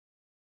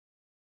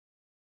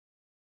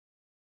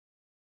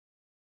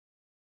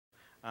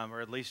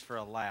or at least for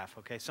a laugh.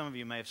 Okay, some of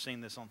you may have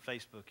seen this on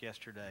Facebook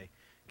yesterday.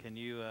 Can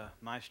you,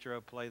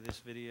 Maestro, play this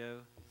video?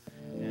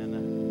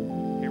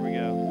 And here we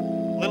go.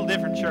 A little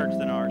different church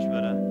than ours,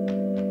 but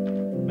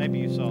maybe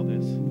you saw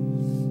this.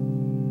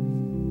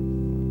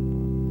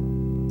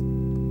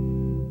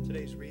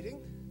 Today's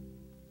reading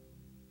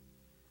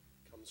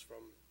comes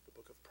from the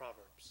book of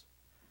Proverbs.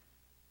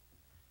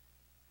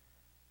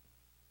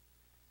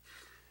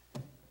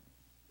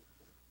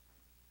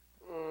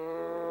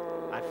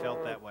 I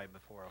felt that way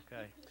before,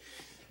 okay?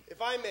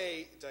 If I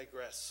may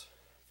digress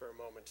for a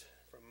moment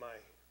from my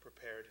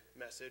prepared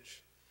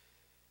message,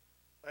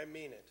 I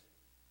mean it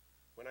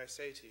when I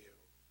say to you,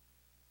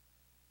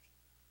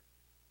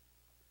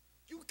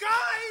 you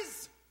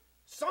guys,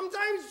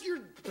 sometimes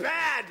you're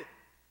bad.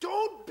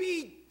 Don't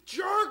be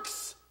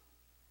jerks.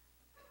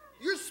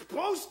 You're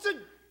supposed to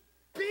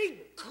be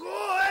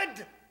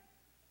good.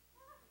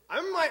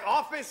 I'm in my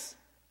office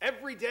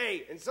every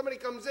day, and somebody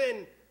comes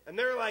in, and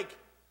they're like,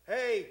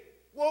 hey,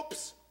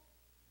 whoops.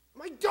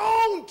 I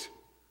don't.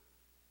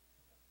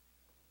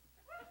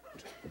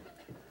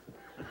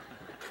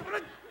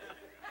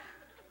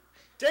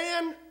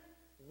 Dan,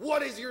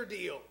 what is your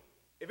deal?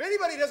 If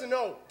anybody doesn't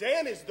know,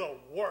 Dan is the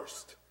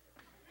worst.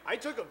 I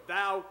took a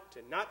vow to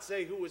not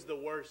say who was the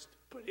worst,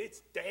 but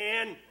it's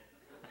Dan.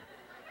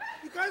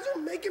 You guys are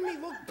making me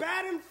look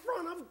bad in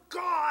front of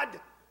God.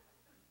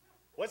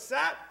 What's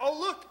that? Oh,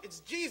 look,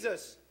 it's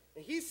Jesus.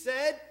 And he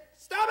said,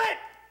 stop it!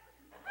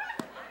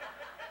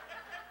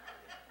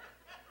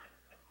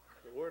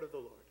 The word of the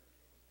Lord.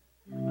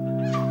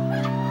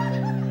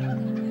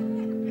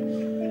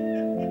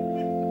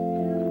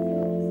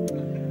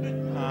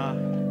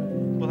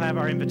 We'll have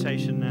our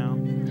invitation now.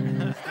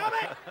 Stop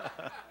it!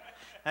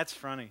 That's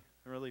funny,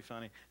 really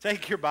funny.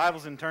 Take your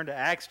Bibles and turn to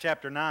Acts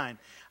chapter 9.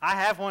 I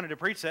have wanted to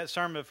preach that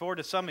sermon before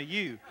to some of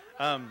you.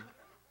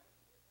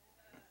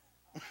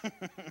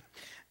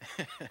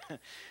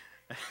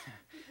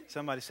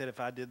 Somebody said if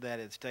I did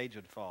that, the stage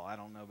would fall. I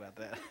don't know about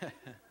that.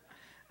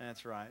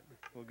 That's right.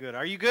 Well, good.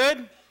 Are you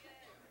good?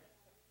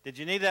 Did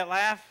you need that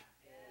laugh?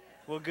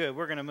 Well, good.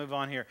 We're going to move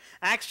on here.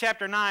 Acts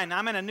chapter 9.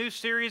 I'm in a new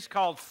series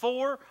called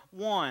 4-1.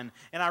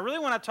 And I really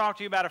want to talk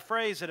to you about a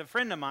phrase that a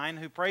friend of mine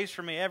who prays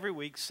for me every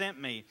week sent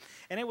me.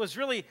 And it was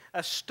really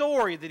a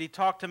story that he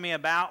talked to me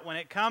about when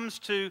it comes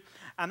to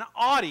an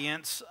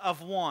audience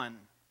of one.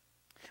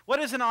 What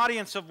is an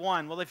audience of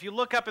one? Well, if you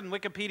look up in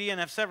Wikipedia and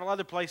have several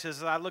other places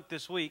that I looked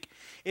this week,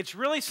 it's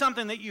really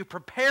something that you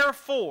prepare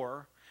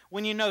for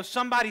when you know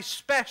somebody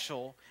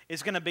special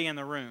is going to be in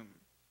the room.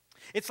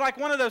 It's like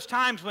one of those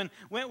times when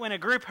a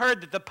group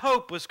heard that the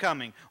Pope was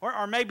coming,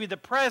 or maybe the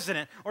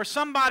President, or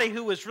somebody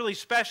who was really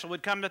special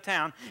would come to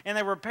town, and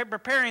they were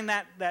preparing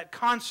that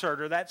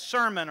concert, or that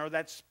sermon, or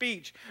that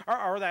speech,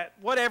 or that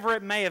whatever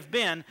it may have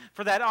been,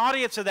 for that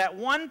audience of that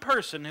one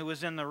person who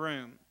was in the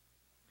room.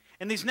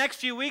 In these next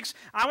few weeks,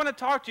 I want to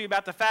talk to you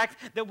about the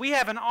fact that we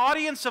have an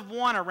audience of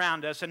one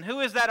around us, and who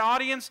is that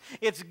audience?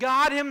 It's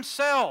God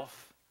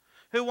Himself,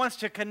 who wants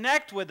to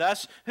connect with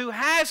us, who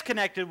has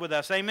connected with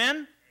us.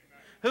 Amen?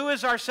 Who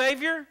is our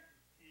Savior?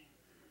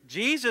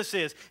 Jesus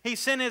is. He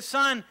sent His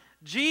Son,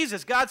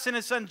 Jesus. God sent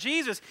His Son,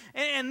 Jesus.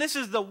 And this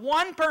is the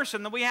one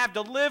person that we have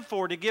to live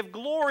for, to give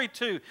glory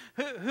to,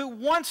 who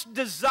once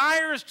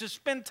desires to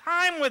spend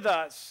time with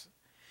us.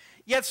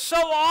 Yet so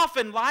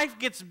often life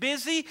gets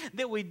busy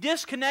that we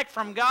disconnect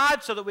from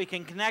God so that we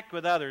can connect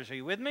with others. Are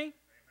you with me? Amen.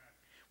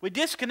 We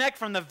disconnect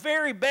from the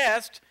very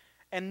best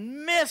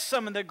and miss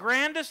some of the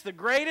grandest, the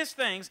greatest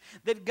things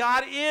that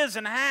God is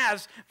and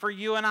has for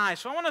you and I.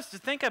 So I want us to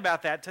think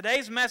about that.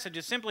 Today's message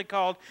is simply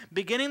called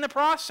Beginning the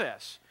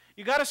Process.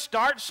 You got to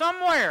start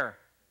somewhere.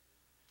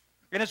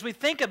 And as we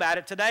think about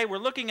it today, we're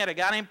looking at a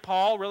guy named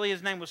Paul. Really,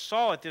 his name was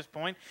Saul at this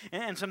point,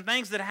 and some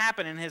things that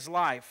happened in his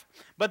life.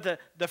 But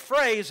the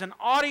phrase, an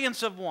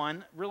audience of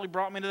one, really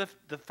brought me to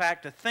the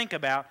fact to think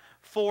about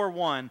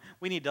 4-1.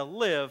 We need to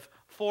live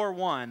for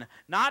one.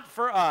 Not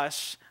for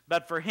us,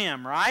 but for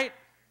Him, right?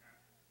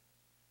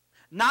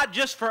 Not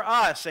just for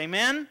us,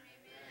 amen? Amen?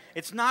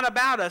 It's not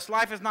about us.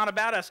 Life is not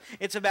about us.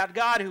 It's about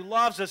God who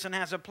loves us and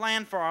has a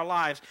plan for our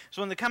lives.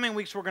 So in the coming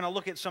weeks, we're going to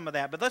look at some of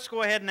that. But let's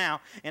go ahead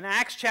now in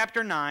Acts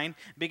chapter 9,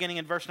 beginning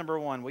in verse number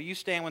 1. Will you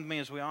stand with me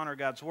as we honor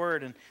God's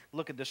Word and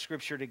look at the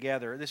Scripture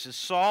together? This is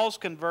Saul's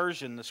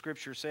conversion, the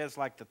Scripture says,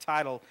 like the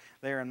title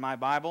there in my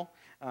Bible.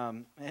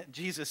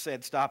 Jesus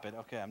said, stop it.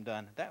 Okay, I'm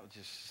done. That was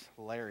just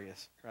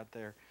hilarious right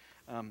there.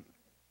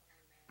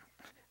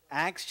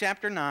 Acts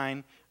chapter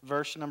 9,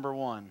 verse number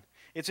 1.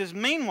 It says,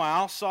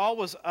 meanwhile, Saul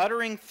was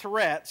uttering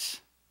threats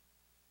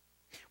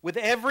with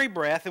every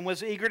breath and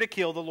was eager to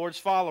kill the Lord's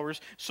followers.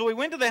 So he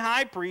went to the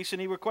high priest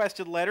and he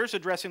requested letters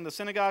addressing the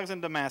synagogues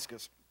in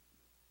Damascus,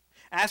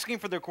 asking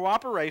for their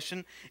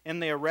cooperation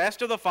in the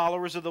arrest of the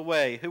followers of the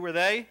way. Who were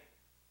they?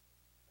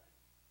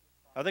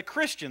 The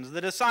Christians, the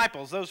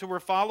disciples, those who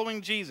were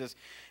following Jesus.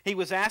 He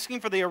was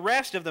asking for the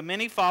arrest of the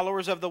many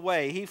followers of the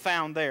way he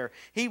found there.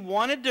 He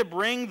wanted to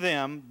bring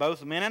them,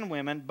 both men and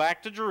women,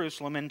 back to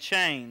Jerusalem in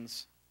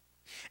chains.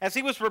 As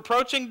he was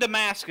approaching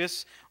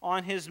Damascus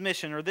on his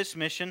mission, or this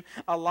mission,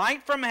 a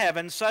light from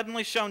heaven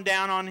suddenly shone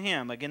down on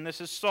him. Again,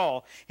 this is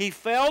Saul. He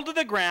fell to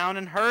the ground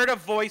and heard a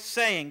voice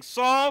saying,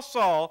 Saul,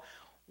 Saul,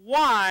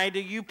 why do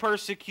you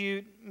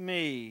persecute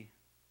me?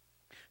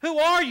 Who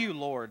are you,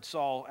 Lord?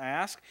 Saul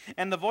asked.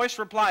 And the voice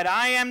replied,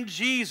 I am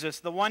Jesus,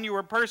 the one you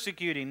were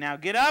persecuting. Now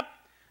get up,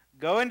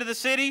 go into the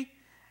city,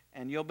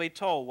 and you'll be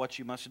told what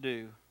you must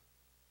do.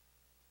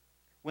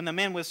 When the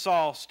men with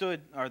Saul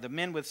stood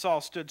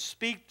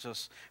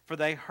speechless, for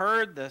they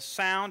heard the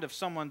sound of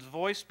someone's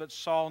voice, but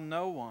saw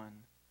no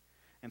one.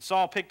 And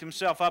Saul picked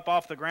himself up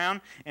off the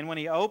ground, and when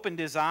he opened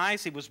his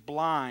eyes, he was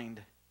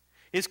blind.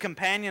 His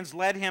companions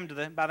led him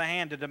by the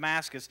hand to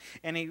Damascus,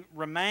 and he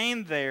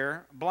remained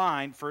there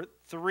blind for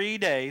 3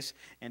 days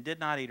and did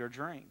not eat or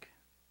drink.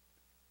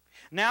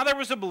 Now there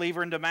was a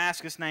believer in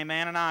Damascus named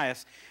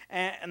Ananias,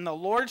 and the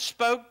Lord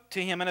spoke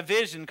to him in a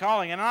vision,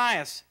 calling,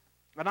 Ananias.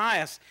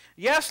 Ananias.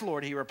 Yes,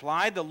 Lord, he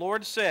replied. The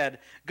Lord said,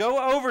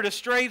 go over to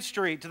Straight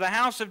Street, to the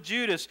house of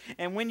Judas,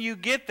 and when you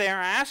get there,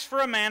 ask for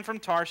a man from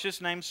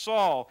Tarshish named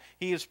Saul.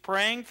 He is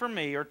praying for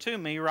me, or to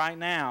me right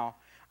now.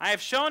 I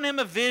have shown him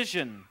a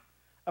vision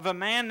of a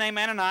man named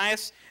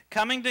Ananias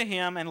coming to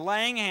him and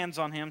laying hands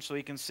on him so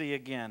he can see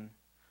again.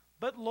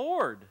 But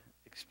Lord,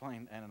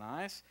 explained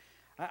Ananias,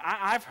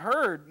 I've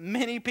heard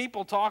many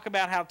people talk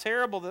about how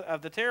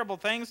the terrible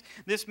things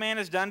this man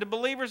has done to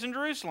believers in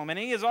Jerusalem, and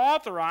he is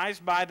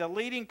authorized by the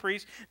leading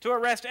priest to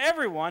arrest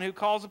everyone who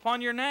calls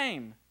upon your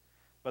name.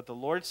 But the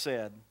Lord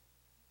said,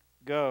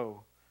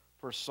 go,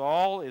 for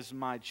Saul is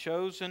my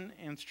chosen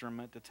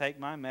instrument to take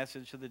my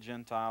message to the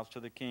Gentiles, to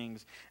the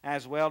kings,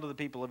 as well to the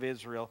people of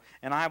Israel,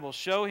 and I will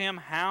show him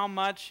how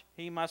much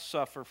he must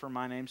suffer for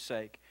my name's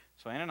sake.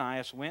 So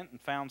Ananias went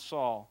and found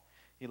Saul.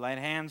 He laid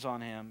hands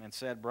on him and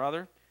said,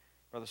 Brother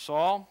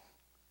Saul,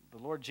 the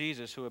Lord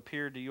Jesus, who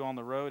appeared to you on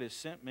the road, has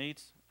sent me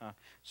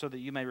so that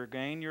you may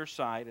regain your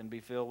sight and be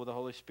filled with the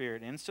Holy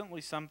Spirit.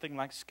 Instantly something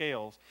like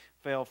scales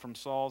fell from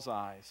Saul's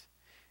eyes,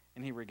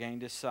 and he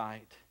regained his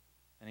sight.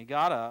 And he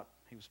got up,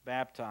 he was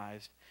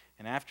baptized,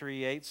 and after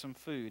he ate some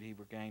food, he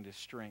regained his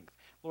strength.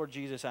 Lord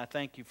Jesus, I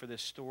thank you for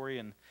this story,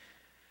 and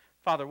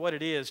Father, what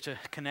it is to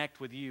connect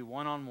with you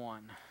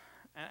one-on-one.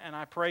 And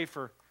I pray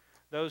for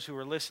those who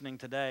are listening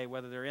today,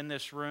 whether they're in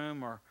this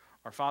room or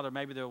Father,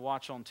 maybe they'll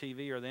watch on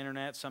TV or the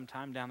internet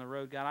sometime down the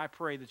road. God, I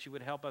pray that you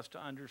would help us to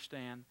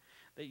understand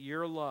that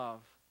your love,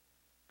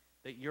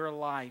 that your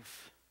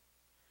life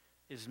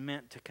is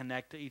meant to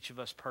connect to each of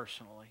us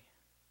personally.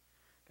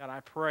 God,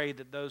 I pray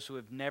that those who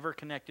have never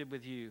connected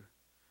with you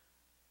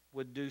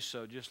would do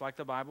so, just like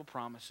the Bible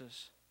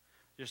promises,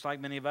 just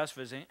like many of us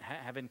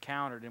have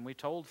encountered, and we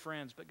told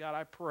friends. But God,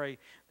 I pray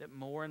that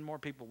more and more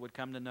people would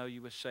come to know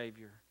you as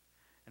Savior.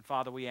 And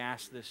Father, we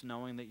ask this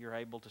knowing that you're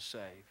able to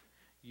save.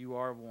 You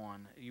are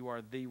one. You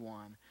are the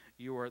one.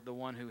 You are the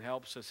one who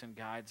helps us and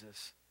guides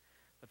us.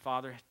 But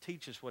Father,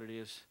 teach us what it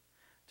is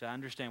to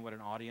understand what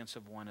an audience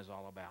of one is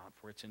all about.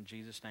 For it's in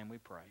Jesus' name we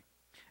pray.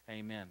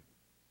 Amen.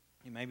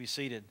 You may be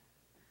seated.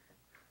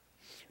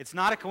 It's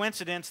not a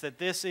coincidence that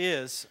this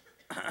is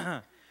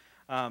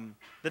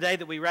the day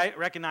that we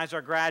recognize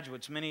our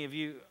graduates. Many of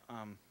you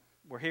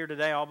were here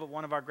today, all but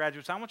one of our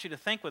graduates. I want you to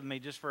think with me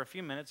just for a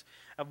few minutes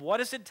of what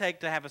does it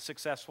take to have a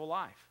successful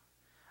life.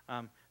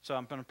 So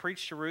I'm going to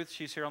preach to Ruth.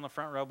 She's here on the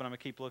front row, but I'm going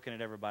to keep looking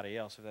at everybody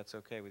else, if that's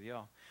okay with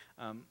y'all.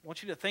 I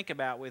want you to think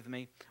about with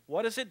me,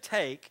 what does it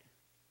take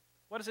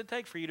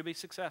for you to be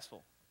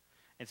successful?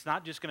 It's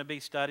not just going to be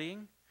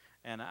studying.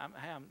 And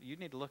you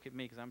need to look at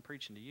me because I'm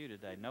preaching to you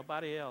today.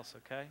 Nobody else,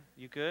 okay?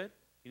 You good?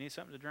 You need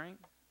something to drink?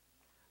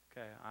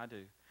 Okay, I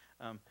do.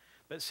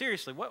 But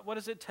seriously, what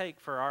does it take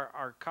for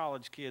our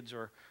college kids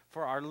or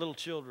for our little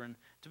children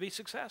to be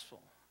successful?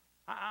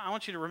 I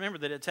want you to remember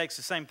that it takes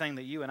the same thing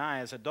that you and I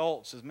as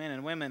adults, as men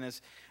and women,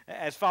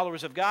 as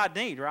followers of God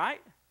need,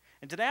 right?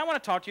 And today I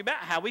want to talk to you about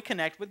how we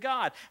connect with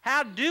God.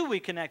 How do we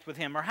connect with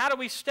Him? Or how do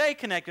we stay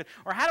connected?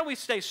 Or how do we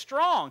stay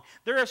strong?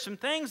 There are some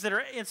things that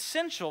are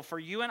essential for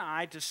you and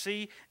I to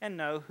see and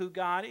know who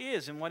God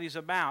is and what He's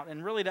about,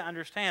 and really to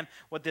understand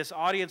what this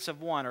audience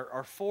of one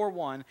or for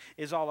one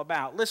is all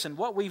about. Listen,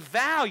 what we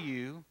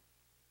value,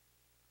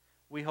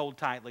 we hold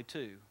tightly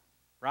to,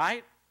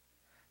 right?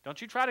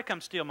 Don't you try to come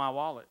steal my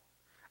wallet.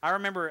 I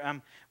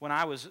remember when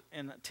I was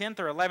in 10th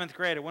or 11th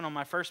grade, I went on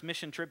my first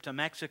mission trip to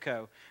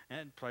Mexico.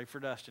 And pray for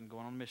Dustin,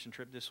 going on a mission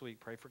trip this week.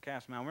 Pray for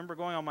Casman. I remember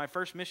going on my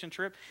first mission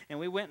trip, and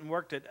we went and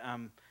worked at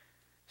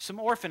some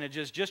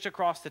orphanages just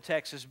across the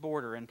Texas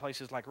border in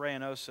places like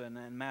Reynosa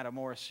and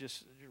Matamoros,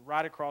 just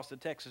right across the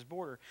Texas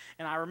border.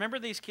 And I remember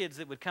these kids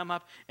that would come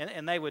up,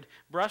 and they would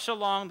brush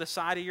along the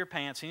side of your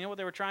pants. And you know what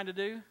they were trying to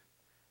do?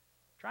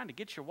 Trying to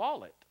get your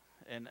wallet.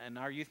 And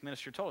our youth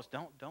minister told us,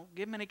 don't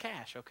give them any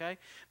cash, okay?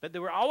 But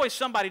there were always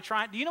somebody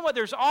trying. Do you know what?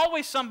 There's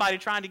always somebody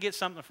trying to get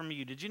something from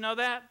you. Did you know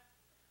that?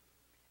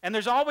 And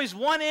there's always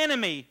one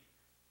enemy,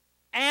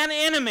 an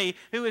enemy,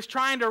 who is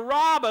trying to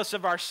rob us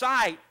of our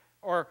sight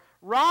or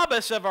rob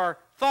us of our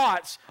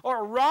thoughts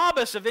or rob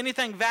us of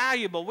anything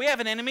valuable. We have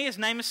an enemy. His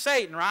name is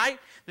Satan, right?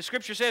 The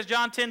Scripture says,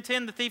 John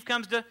 10:10, the thief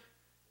comes to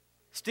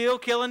Steal,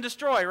 kill, and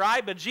destroy,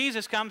 right? But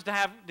Jesus comes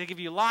to give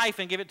you life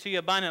and give it to you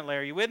abundantly.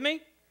 Are you with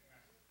me?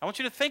 I want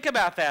you to think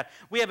about that.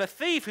 We have a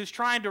thief who's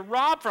trying to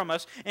rob from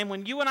us, and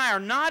when you and I are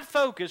not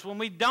focused, when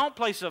we don't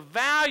place a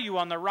value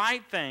on the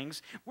right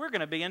things, we're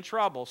going to be in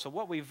trouble. So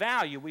what we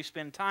value, we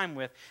spend time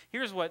with.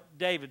 Here's what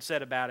David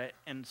said about it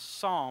in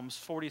Psalms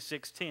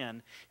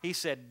 46:10. He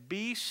said,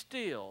 "Be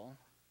still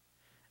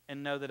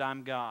and know that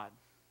I'm God."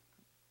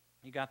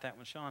 You got that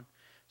one, Sean?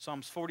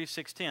 Psalms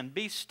 46:10.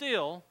 "Be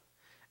still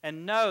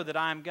and know that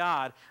I am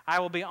God. I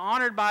will be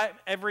honored by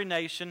every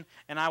nation,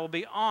 and I will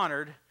be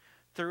honored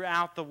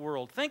throughout the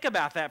world." Think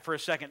about that for a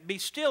second. Be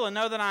still and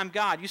know that I'm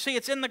God. You see,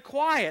 it's in the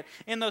quiet,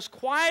 in those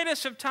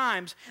quietest of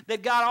times,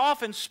 that God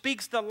often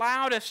speaks the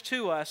loudest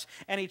to us,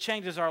 and He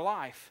changes our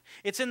life.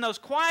 It's in those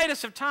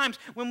quietest of times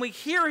when we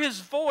hear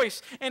His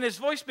voice, and His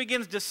voice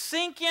begins to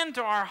sink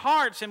into our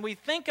hearts, and we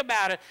think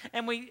about it,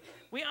 and we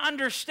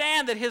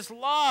understand that His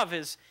love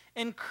is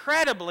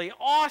incredibly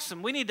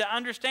awesome. We need to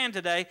understand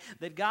today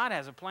that God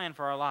has a plan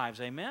for our lives.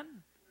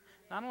 Amen?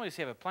 Not only does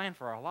He have a plan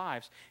for our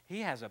lives,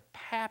 He has a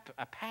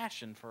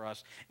passion for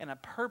us and a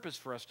purpose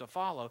for us to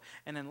follow.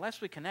 And unless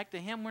we connect to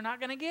Him, we're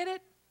not going to get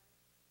it.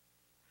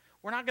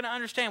 We're not going to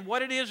understand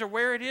what it is or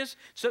where it is.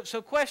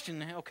 So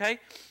question, okay?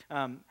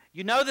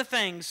 You know the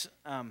things,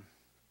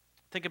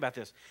 think about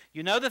this.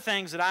 You know the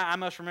things that I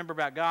must remember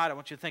about God. I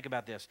want you to think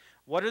about this.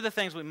 What are the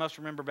things we must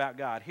remember about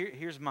God?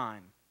 Here's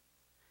mine.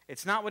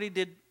 It's not what He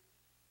did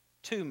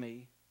to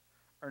me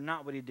or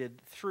not what He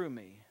did through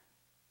me.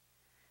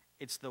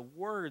 It's the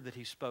word that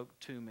He spoke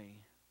to me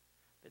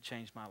that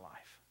changed my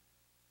life.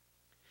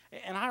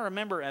 And I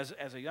remember as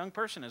a young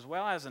person as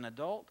well as an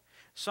adult,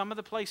 some of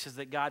the places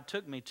that God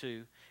took me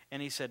to,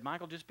 and He said,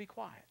 "Michael, just be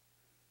quiet.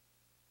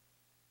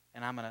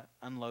 And I'm going to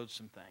unload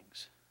some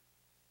things."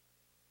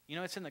 You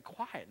know, it's in the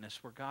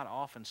quietness where God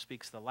often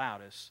speaks the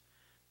loudest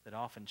that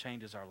often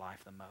changes our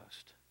life the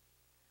most.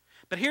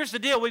 But here's the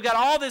deal. We've got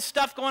all this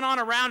stuff going on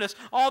around us,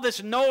 all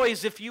this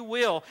noise, if you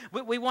will.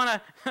 We want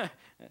to...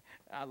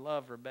 I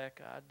love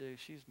Rebecca. I do.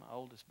 She's my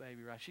oldest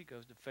baby, right? She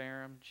goes to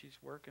Ferrum. She's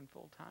working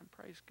full-time.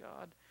 Praise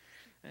God.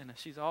 And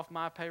she's off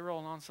my payroll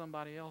and on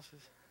somebody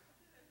else's.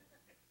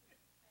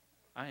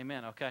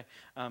 Amen. Okay.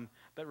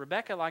 But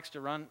Rebecca likes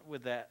to run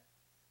with that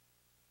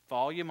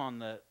volume on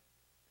the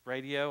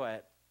radio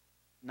at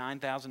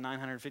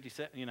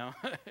 9,957,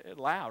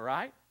 loud,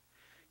 right?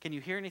 Can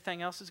you hear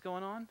anything else that's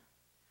going on?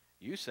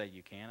 You say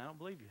you can. I don't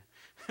believe you.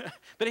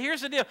 But here's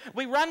the deal.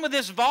 We run with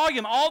this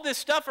volume, all this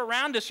stuff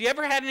around us. You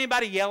ever had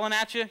anybody yelling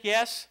at you?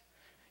 Yes?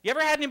 You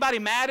ever had anybody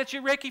mad at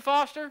you, Ricky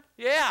Foster?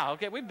 Yeah,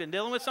 okay. We've been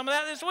dealing with some of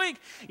that this week.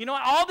 You know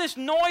what? All this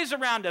noise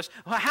around us.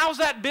 Well, how's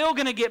that bill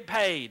going to get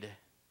paid?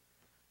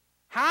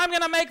 How am I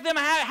going to make them?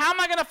 How am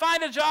I going to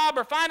find a job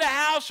or find a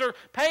house or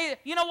pay?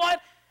 You know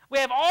what? We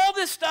have all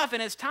this stuff,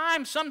 and it's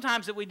time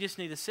sometimes that we just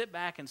need to sit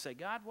back and say,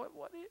 God, what?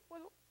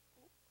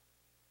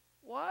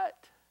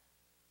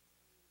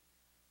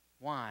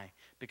 Why?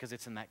 Because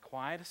it's in that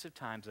quietest of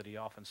times that He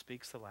often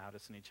speaks the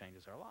loudest and He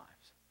changes our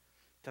lives.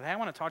 Today I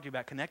want to talk to you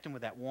about connecting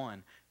with that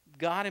one,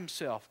 God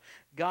Himself.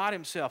 God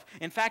Himself.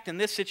 In fact, in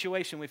this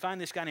situation, we find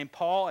this guy named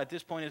Paul. At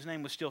this point, his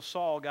name was still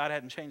Saul. God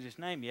hadn't changed his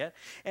name yet.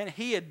 And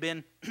he had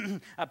been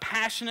a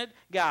passionate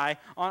guy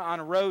on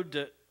a road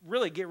to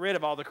really get rid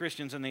of all the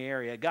Christians in the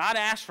area. God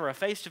asked for a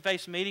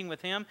face-to-face meeting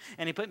with him,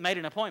 and He made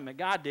an appointment.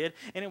 God did,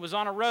 and it was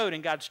on a road,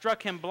 and God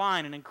struck him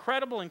blind. An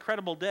incredible,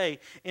 incredible day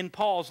in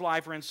Paul's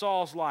life or in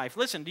Saul's life.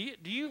 Listen, do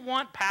you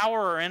want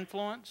power or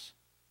influence?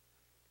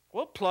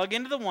 Well, plug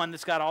into the one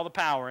that's got all the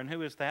power, and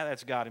who is that?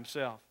 That's God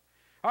Himself.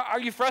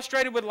 Are you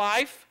frustrated with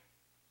life?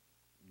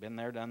 Been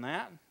there, done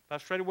that.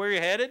 Frustrated where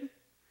you're headed?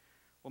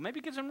 Well, maybe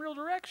get some real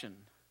direction.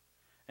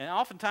 And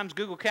oftentimes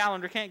Google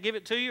Calendar can't give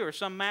it to you, or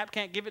some map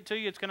can't give it to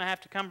you. It's going to have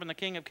to come from the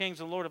King of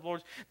Kings and Lord of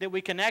Lords that we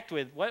connect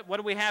with. What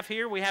do we have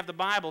here? We have the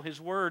Bible, His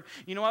Word.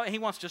 You know what? He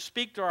wants to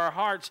speak to our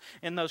hearts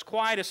in those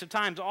quietest of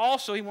times.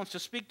 Also, He wants to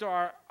speak to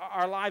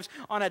our lives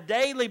on a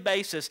daily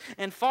basis.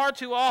 And far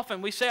too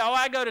often we say, oh,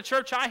 I go to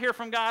church, I hear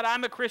from God,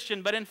 I'm a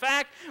Christian. But in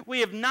fact,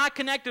 we have not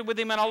connected with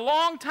Him in a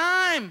long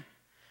time,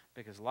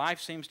 because life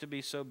seems to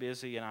be so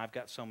busy and I've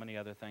got so many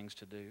other things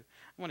to do.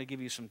 I want to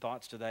give you some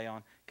thoughts today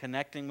on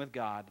connecting with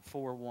God.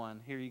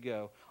 4:1. Here you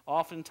go.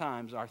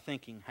 Oftentimes our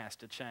thinking has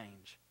to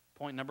change.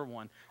 Point number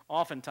 1.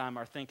 Oftentimes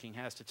our thinking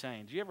has to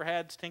change. You ever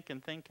had stinking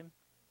thinking?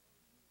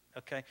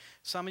 Okay.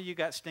 Some of you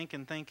got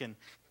stinking thinking.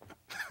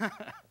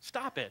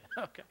 Stop it.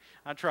 Okay.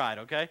 I tried,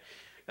 okay?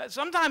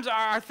 Sometimes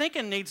our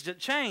thinking needs to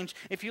change.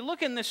 If you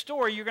look in this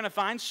story, you're going to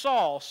find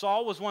Saul.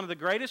 Saul was one of the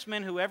greatest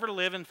men who ever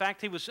lived. In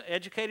fact, he was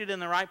educated in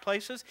the right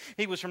places.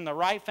 He was from the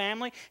right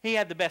family. He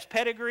had the best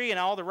pedigree and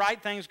all the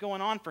right things going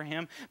on for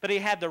him, but he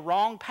had the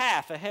wrong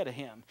path ahead of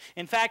him.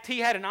 In fact, he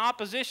had an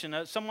opposition,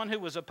 someone who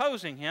was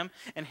opposing him,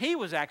 and he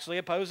was actually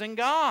opposing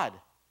God.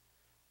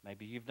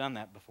 Maybe you've done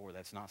that before.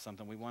 That's not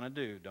something we want to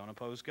do. Don't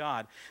oppose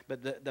God.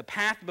 But the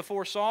path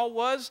before Saul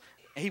was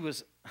he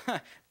was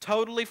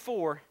totally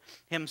for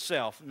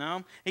himself.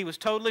 No, he was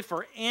totally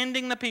for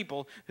ending the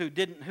people who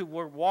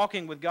were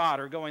walking with God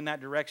or going that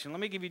direction. Let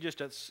me give you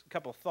just a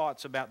couple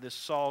thoughts about this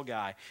Saul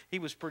guy. He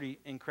was pretty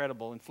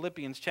incredible. In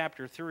Philippians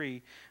chapter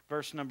 3,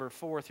 verse number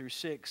 4 through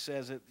 6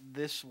 says it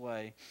this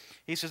way.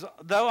 He says,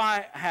 though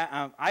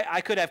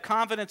I could have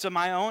confidence of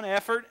my own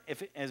effort,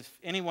 if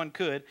anyone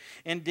could.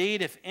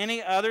 Indeed, if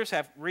any others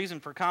have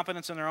reason for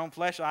confidence in their own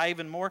flesh, I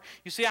even more.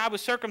 You see, I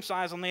was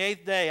circumcised on the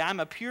 8th day.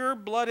 I'm a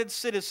pure-blooded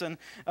citizen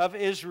of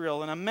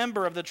Israel and a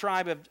member of the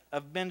tribe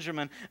of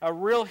Benjamin, a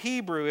real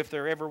Hebrew if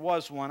there ever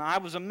was one. I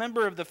was a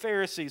member of the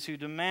Pharisees who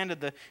demanded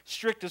the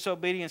strictest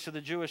obedience to the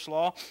Jewish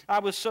law. I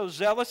was so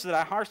zealous that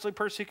I harshly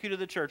persecuted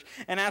the church.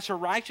 And as for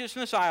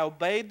righteousness, I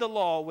obeyed the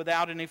law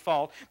without any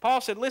fault.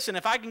 Paul said, listen,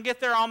 if I can get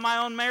there on my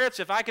own merits,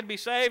 if I could be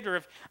saved or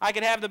if I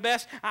could have the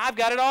best, I've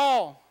got it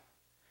all.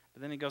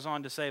 But then he goes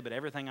on to say, but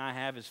everything I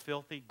have is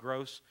filthy,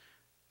 gross,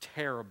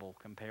 terrible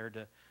compared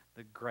to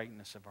the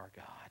greatness of our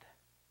God.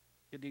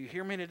 Do you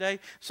hear me today?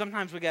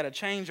 Sometimes we got to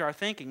change our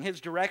thinking. His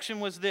direction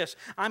was this: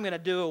 I'm going to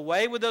do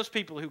away with those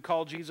people who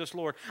call Jesus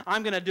Lord.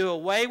 I'm going to do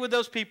away with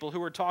those people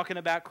who are talking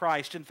about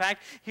Christ. In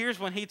fact, here's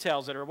when he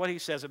tells it, or what he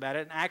says about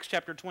it. In Acts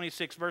chapter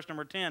 26, verse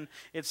number 10,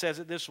 it says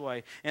it this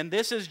way. And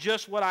this is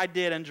just what I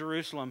did in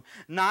Jerusalem.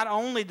 Not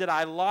only did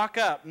I lock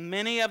up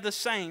many of the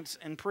saints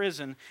in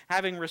prison,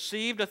 having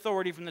received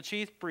authority from the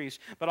chief priests,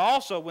 but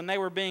also when they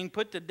were being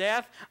put to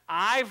death,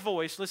 I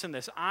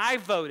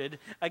voted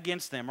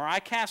against them, or I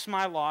cast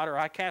my lot,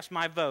 or I cast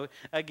my vote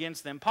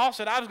against them. Paul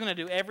said I was going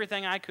to do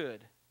everything I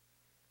could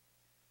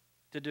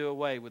to do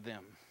away with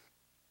them.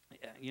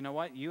 You know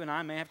what? You and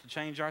I may have to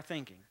change our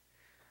thinking.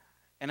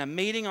 In a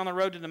meeting on the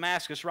road to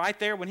Damascus, right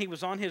there when he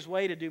was on his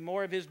way to do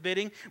more of his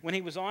bidding, when he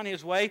was on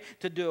his way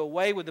to do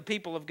away with the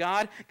people of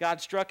God,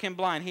 God struck him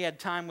blind. He had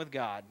time with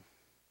God.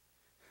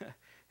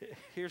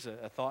 Here's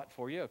a thought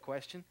for you, a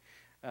question.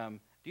 Do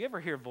you ever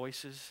hear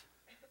voices?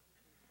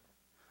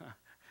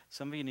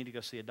 Some of you need to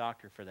go see a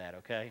doctor for that,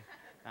 okay?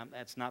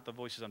 That's not the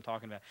voices I'm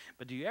talking about.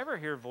 But do you ever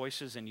hear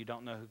voices and you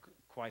don't know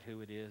quite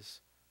who it is?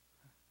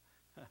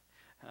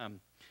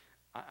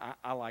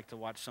 I like to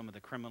watch some of the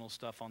criminal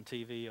stuff on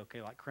TV,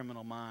 okay, like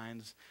Criminal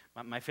Minds.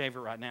 My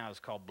favorite right now is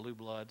called Blue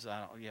Bloods.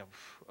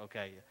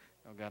 Okay,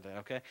 I got that,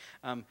 okay.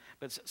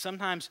 But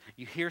sometimes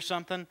you hear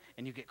something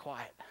and you get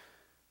quiet.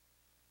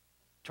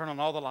 Turn on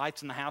all the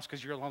lights in the house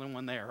because you're the only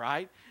one there,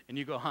 right? And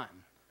you go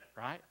hunting,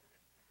 right?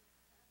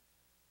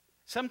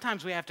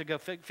 Sometimes we have to go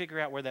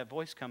figure out where that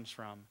voice comes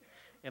from.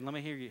 And let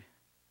me hear you.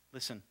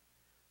 Listen,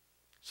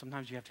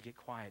 sometimes you have to get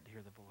quiet to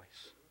hear the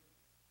voice.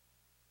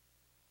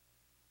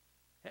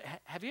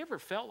 Have you ever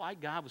felt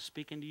like God was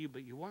speaking to you,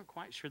 but you weren't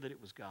quite sure that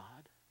it was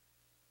God?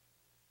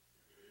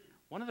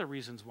 One of the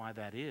reasons why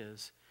that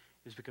is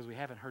because we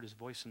haven't heard his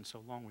voice in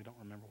so long we don't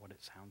remember what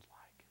it sounds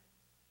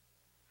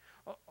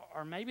like.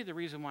 Or maybe the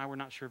reason why we're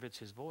not sure if it's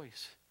his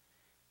voice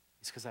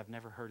is because I've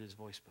never heard his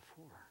voice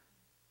before.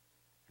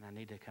 And I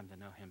need to come to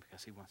know him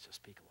because he wants to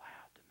speak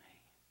loud to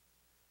me.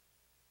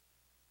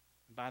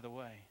 By the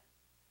way,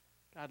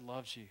 God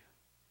loves you,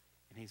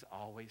 and he's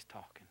always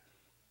talking.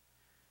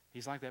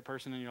 He's like that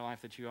person in your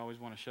life that you always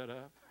want to shut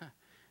up.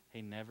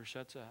 He never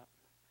shuts up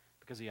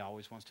because he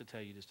always wants to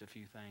tell you just a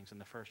few things,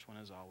 and the first one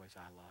is always,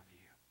 I love you.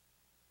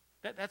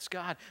 That's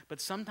God, but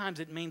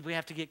sometimes it means we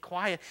have to get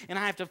quiet, and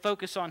I have to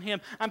focus on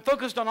him. I'm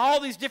focused on all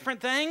these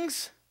different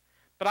things,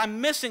 but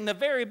I'm missing the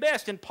very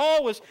best. And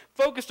Paul was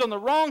focused on the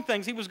wrong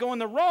things. He was going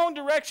the wrong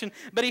direction.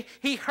 But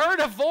he heard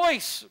a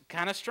voice.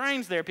 Kind of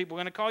strange there. People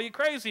are going to call you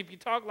crazy if you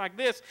talk like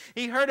this.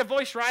 He heard a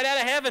voice right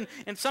out of heaven,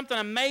 and something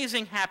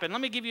amazing happened.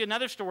 Let me give you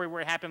another story where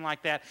it happened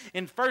like that.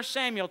 In 1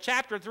 Samuel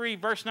chapter 3,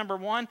 verse number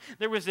 1,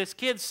 there was this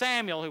kid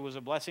Samuel who was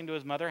a blessing to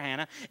his mother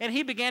Hannah, and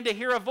he began to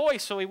hear a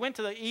voice. So he went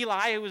to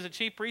Eli, who was a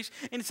chief priest,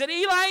 and he said,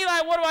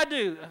 Eli, what do I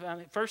do?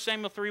 1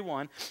 Samuel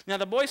 3:1. Now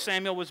the boy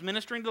Samuel was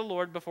ministering to the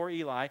Lord before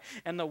Eli,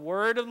 and the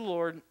word of the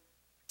Lord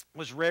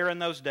was rare in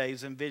those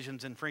days and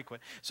visions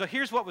infrequent. So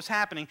here's what was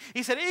happening.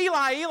 He said,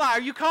 Eli,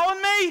 are you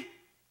calling me?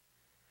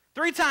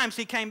 3 times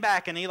he came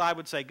back, and Eli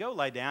would say, go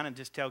lay down and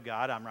just tell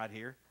God I'm right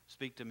here.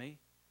 Speak to me.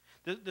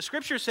 The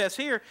scripture says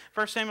here,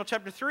 1 Samuel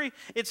chapter 3,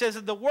 it says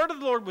that the word of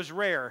the Lord was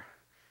rare.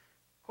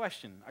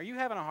 Question, are you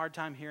having a hard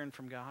time hearing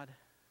from God?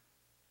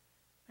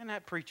 Man,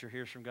 that preacher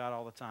hears from God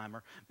all the time.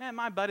 Or, man,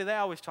 my buddy, they're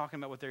always talking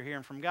about what they're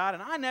hearing from God,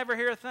 and I never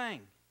hear a thing.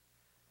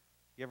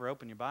 You ever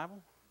open your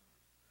Bible?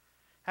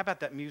 How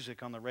about that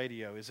music on the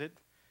radio? Is it?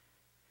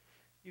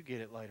 You get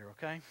it later,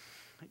 okay?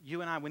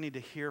 You and I, we need to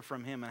hear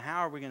from him. And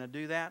how are we going to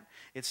do that?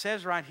 It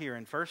says right here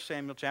in 1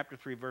 Samuel chapter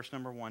 3, verse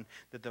number 1,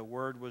 that the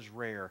word was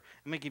rare.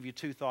 Let me give you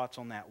 2 thoughts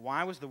on that.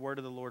 Why was the word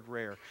of the Lord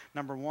rare?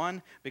 Number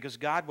 1, because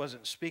God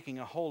wasn't speaking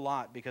a whole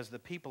lot because the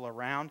people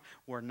around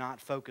were not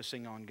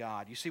focusing on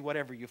God. You see,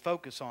 whatever you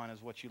focus on is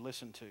what you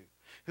listen to.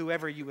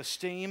 Whoever you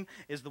esteem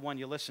is the one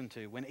you listen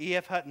to. When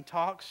E.F. Hutton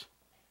talks,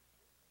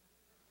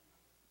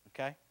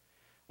 okay?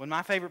 When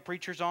my favorite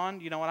preacher's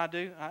on, you know what I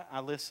do?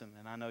 I listen,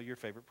 and I know your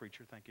favorite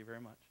preacher. Thank you very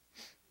much.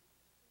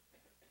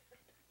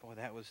 Boy,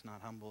 that was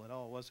not humble at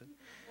all, was it?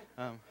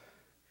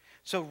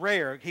 So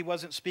rare, he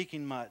wasn't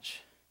speaking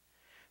much.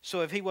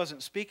 So if he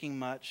wasn't speaking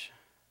much,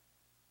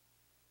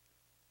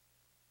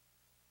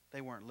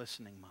 they weren't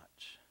listening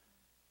much.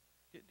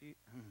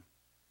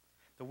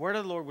 The word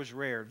of the Lord was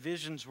rare.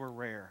 Visions were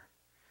rare.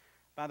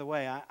 By the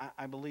way,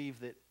 I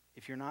believe that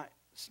if you're not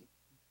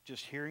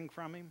just hearing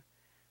from him,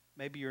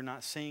 maybe you're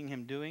not seeing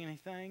him doing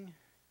anything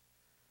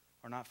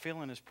or not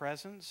feeling his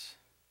presence.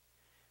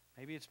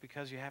 Maybe it's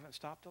because you haven't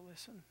stopped to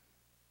listen.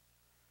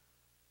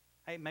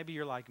 Hey, maybe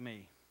you're like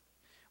me.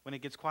 When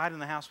it gets quiet in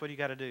the house, what do you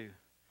got to do?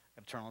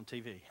 Got to turn on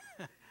TV.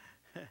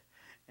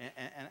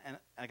 and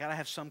I got to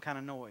have some kind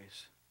of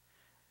noise.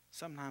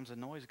 Sometimes the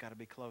noise got to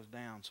be closed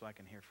down so I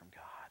can hear from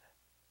God.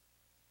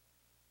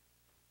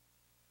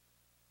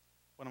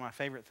 One of my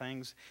favorite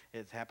things,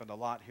 it's happened a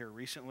lot here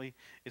recently,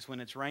 is when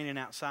it's raining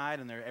outside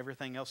and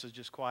everything else is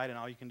just quiet and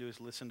all you can do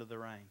is listen to the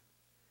rain.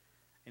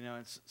 You know,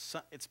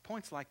 it's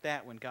points like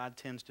that when God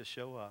tends to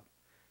show up,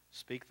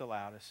 speak the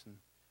loudest, and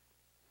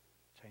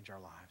change our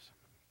lives.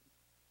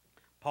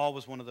 Paul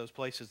was one of those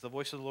places. The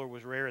voice of the Lord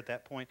was rare at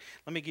that point.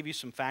 Let me give you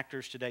some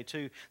factors today,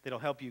 too, that'll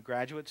help you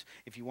graduates.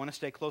 If you want to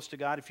stay close to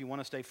God, if you want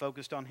to stay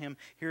focused on Him,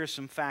 here are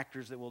some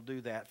factors that will do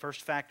that.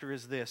 First factor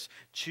is this: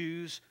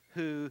 choose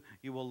who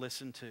you will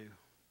listen to.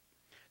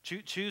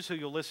 Choose who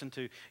you'll listen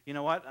to. You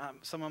know what?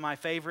 Some of my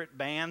favorite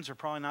bands are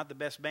probably not the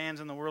best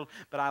bands in the world,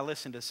 but I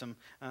listen to some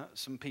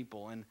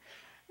people. And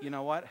you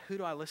know what? Who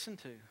do I listen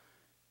to?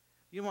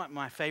 You know what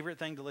my favorite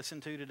thing to listen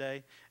to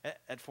today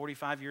at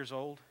 45 years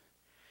old?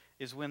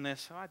 Is when I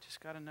just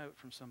got a note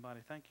from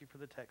somebody. Thank you for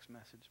the text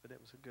message, but it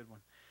was a good one.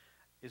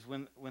 Is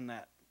when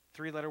that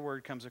 3-letter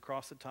word comes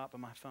across the top of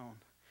my phone,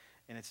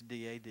 and it's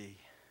DAD,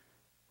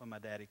 when my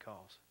daddy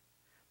calls.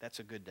 That's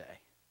a good day,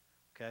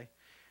 okay?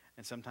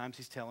 And sometimes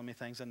he's telling me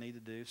things I need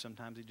to do.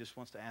 Sometimes he just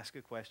wants to ask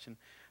a question.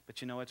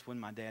 But you know, it's when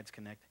my dad's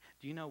connected.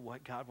 Do you know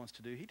what God wants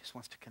to do? He just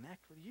wants to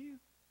connect with you.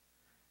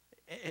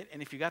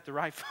 And if you got the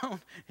right phone,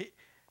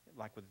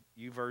 like with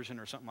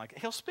YouVersion or something like that,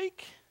 he'll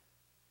speak.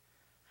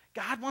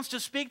 God wants to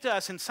speak to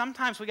us, and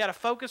sometimes we got to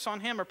focus on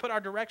Him or put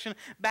our direction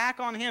back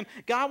on Him.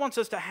 God wants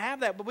us to have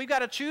that, but we've got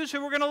to choose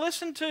who we're going to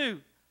listen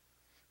to.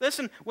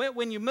 Listen,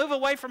 when you move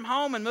away from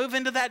home and move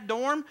into that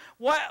dorm,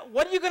 what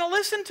are you going to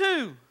listen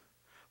to?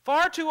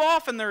 Far too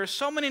often there are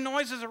so many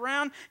noises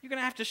around, you're going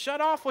to have to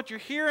shut off what you're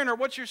hearing or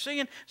what you're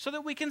seeing so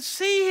that we can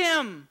see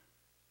Him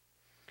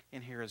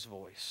and hear His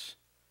voice.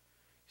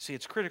 See,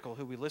 it's critical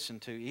who we listen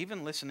to.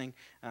 Even listening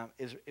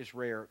is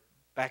rare.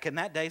 Back in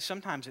that day,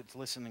 sometimes it's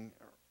listening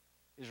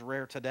is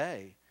rare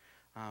today.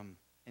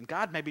 And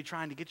God may be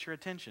trying to get your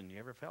attention. You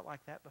ever felt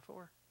like that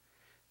before?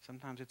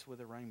 Sometimes it's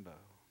with a rainbow.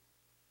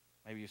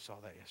 Maybe you saw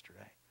that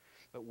yesterday.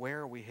 But where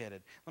are we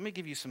headed? Let me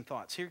give you some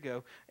thoughts. Here you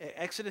go.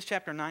 Exodus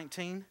chapter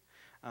 19.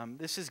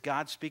 This is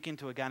God speaking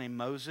to a guy named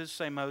Moses.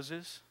 Say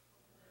Moses.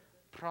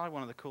 Probably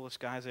one of the coolest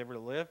guys ever to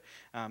live.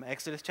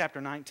 Exodus chapter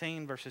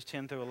 19, verses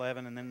 10 through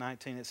 11, and then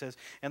 19, it says,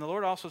 "And the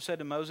Lord also said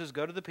to Moses,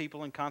 Go to the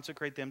people and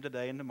consecrate them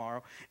today and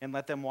tomorrow, and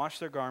let them wash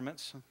their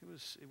garments."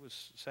 It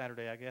was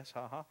Saturday, I guess.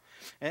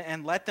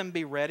 And let them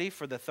be ready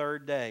for the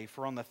third day.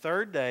 For on the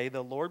third day,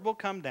 the Lord will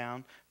come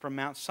down from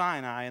Mount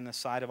Sinai in the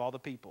sight of all the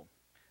people.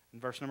 In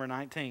verse number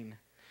 19,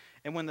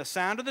 "And when the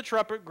sound of the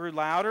trumpet grew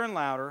louder and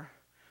louder,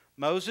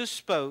 Moses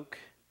spoke,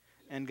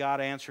 and God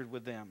answered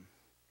with them."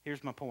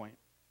 Here's my point.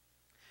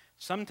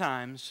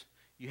 Sometimes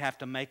you have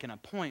to make an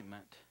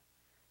appointment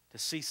to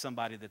see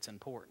somebody that's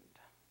important,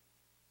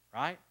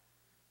 right?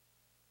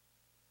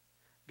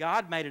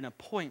 God made an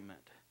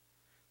appointment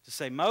to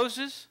say,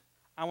 Moses,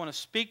 I want to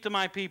speak to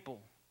my people.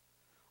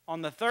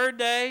 On the third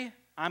day,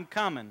 I'm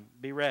coming.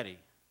 Be ready.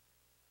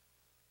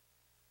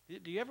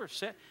 Do you ever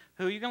say,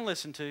 who are you going to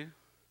listen to?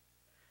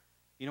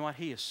 You know what?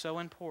 He is so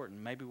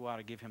important. Maybe we ought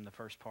to give him the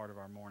first part of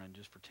our morning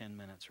just for 10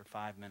 minutes or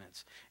 5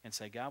 minutes and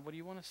say, God, what do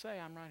you want to say?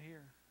 I'm right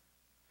here.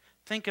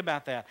 Think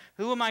about that.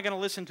 Who am I going to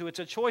listen to? It's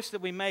a choice that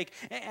we make.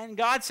 And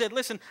God said,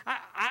 listen,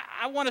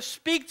 I want to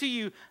speak to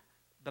you,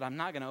 but I'm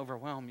not going to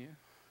overwhelm you.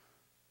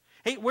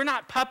 Hey, we're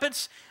not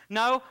puppets.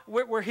 No,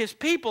 we're His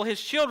people,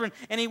 His children,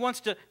 and He wants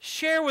to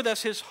share with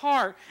us His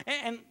heart.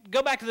 And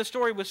go back to the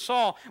story with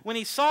Saul. When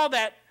he saw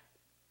that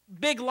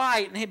big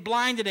light and it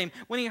blinded him,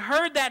 when he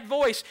heard that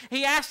voice,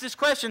 he asked this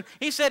question.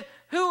 He said,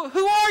 Who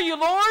are you,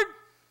 Lord?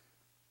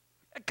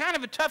 Kind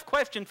of a tough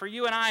question for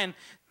you and I in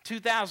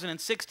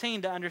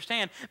 2016 to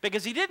understand,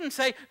 because he didn't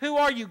say, who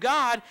are you,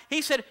 God?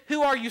 He said,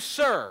 who are you,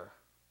 sir?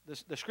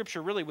 The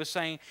scripture really was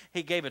saying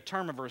he gave a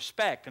term of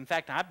respect. In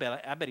fact, I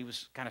bet he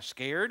was kind of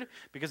scared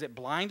because it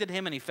blinded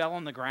him and he fell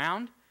on the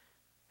ground.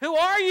 Who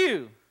are you?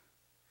 And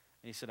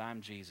he said,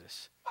 I'm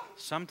Jesus.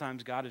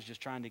 Sometimes God is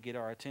just trying to get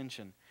our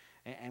attention,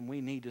 and we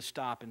need to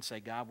stop and say,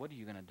 God, what are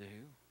you going to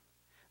do?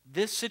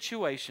 This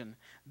situation,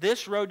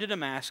 this road to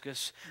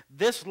Damascus,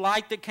 this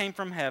light that came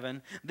from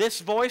heaven,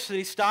 this voice that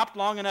he stopped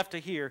long enough to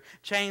hear,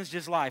 changed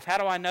his life. How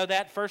do I know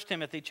that? 1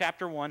 Timothy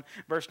chapter 1,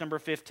 verse number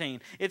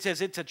 15. It says,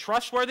 it's a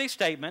trustworthy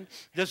statement,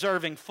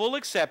 deserving full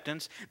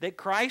acceptance, that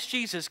Christ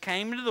Jesus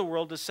came into the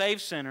world to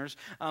save sinners,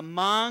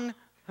 among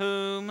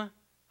whom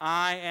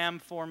I am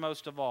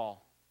foremost of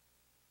all.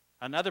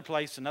 Another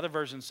place, another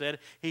version said,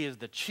 he is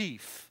the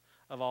chief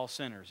of all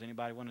sinners.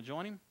 Anybody want to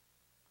join him?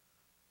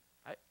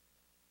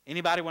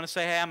 Anybody want to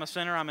say, hey, I'm a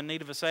sinner, I'm in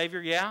need of a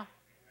Savior? Yeah?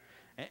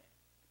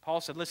 Paul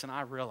said, listen,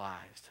 I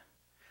realized.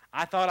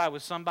 I thought I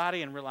was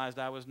somebody and realized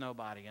I was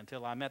nobody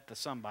until I met the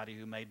somebody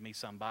who made me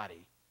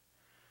somebody.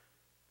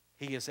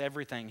 He is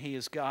everything. He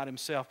is God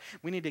himself.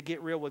 We need to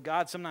get real with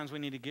God. Sometimes we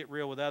need to get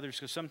real with others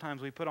because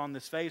sometimes we put on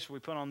this face, we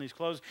put on these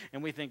clothes,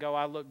 and we think, oh,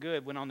 I look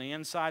good, when on the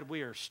inside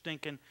we are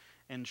stinking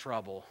in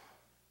trouble.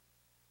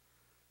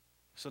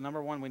 So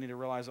number one, we need to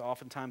realize that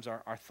oftentimes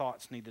our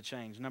thoughts need to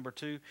change. Number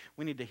two,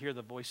 we need to hear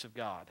the voice of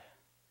God.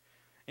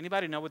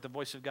 Anybody know what the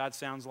voice of God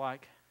sounds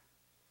like?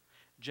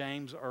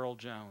 James Earl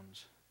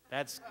Jones.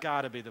 That's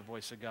got to be the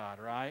voice of God,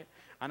 right?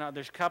 I know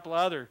there's a couple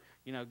other,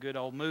 good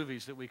old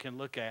movies that we can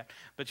look at.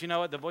 But you know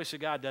what? The voice of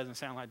God doesn't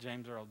sound like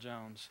James Earl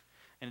Jones.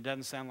 And it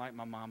doesn't sound like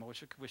my mom. I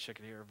wish I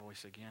could hear her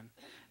voice again.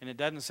 And it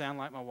doesn't sound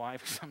like my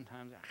wife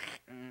sometimes.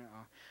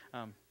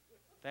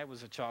 That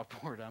was a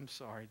chalkboard. I'm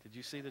sorry. Did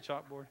you see the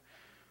chalkboard?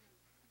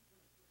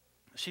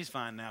 She's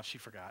fine now. She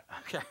forgot.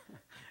 Okay.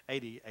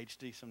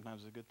 ADHD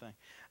sometimes is a good thing.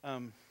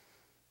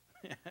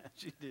 Yeah,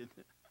 she did.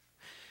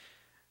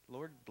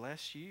 Lord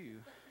bless you.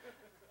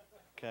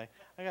 Okay.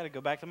 I got to go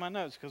back to my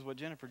notes because what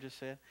Jennifer just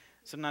said.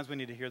 Sometimes we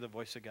need to hear the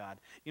voice of God.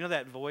 You know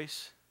that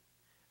voice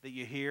that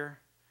you hear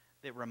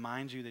that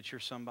reminds you that you're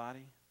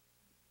somebody?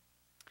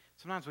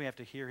 Sometimes we have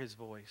to hear his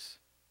voice.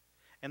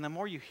 And the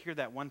more you hear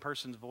that one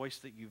person's voice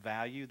that you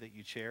value, that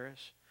you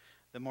cherish,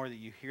 the more that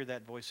you hear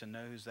that voice and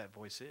know whose that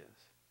voice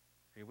is.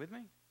 Are you with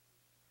me?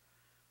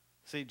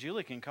 See,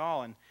 Julie can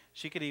call, and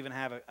she could even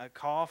have a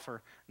cough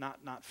or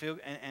not feel,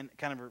 and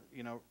kind of,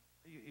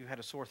 you had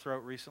a sore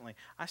throat recently.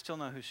 I still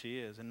know who she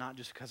is, and not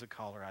just because of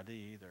caller ID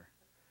either,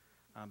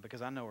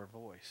 because I know her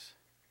voice.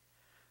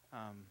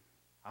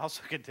 I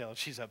also can tell if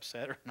she's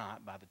upset or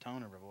not by the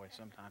tone of her voice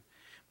sometimes.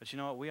 But you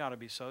know what? We ought to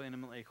be so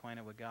intimately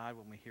acquainted with God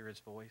when we hear his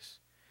voice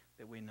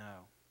that we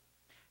know.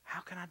 How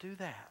can I do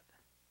that?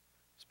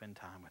 Spend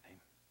time with him.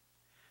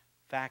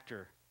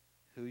 Factor.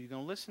 Who are you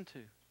going to listen to?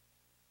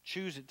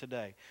 Choose it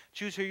today.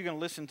 Choose who you're going to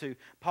listen to.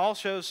 Paul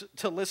shows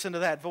to listen to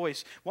that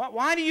voice.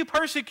 Why do you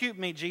persecute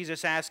me?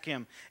 Jesus asked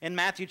him. In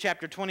Matthew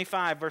chapter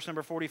 25, verse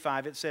number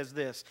 45, it says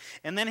this.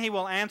 And then he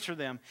will answer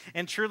them.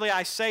 And truly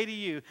I say to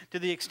you, to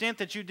the extent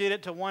that you did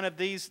it to one of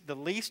these, the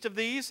least of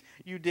these,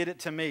 you did it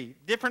to me.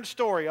 Different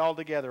story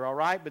altogether, all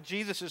right? But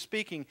Jesus is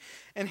speaking.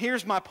 And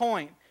here's my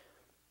point.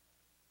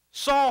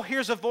 Saul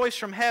hears a voice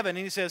from heaven,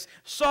 and he says,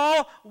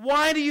 Saul,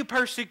 why do you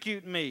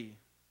persecute me?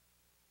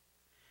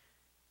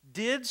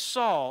 Did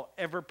Saul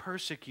ever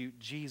persecute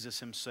Jesus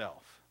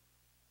himself?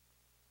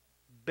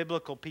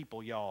 Biblical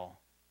people, y'all.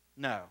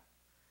 No.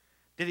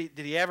 Did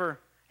he ever?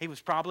 He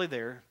was probably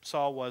there,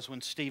 Saul was, when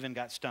Stephen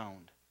got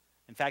stoned.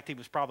 In fact, he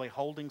was probably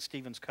holding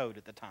Stephen's coat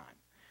at the time.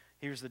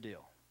 Here's the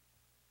deal.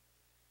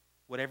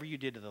 Whatever you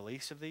did to the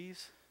least of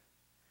these,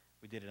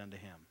 we did it unto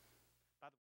him.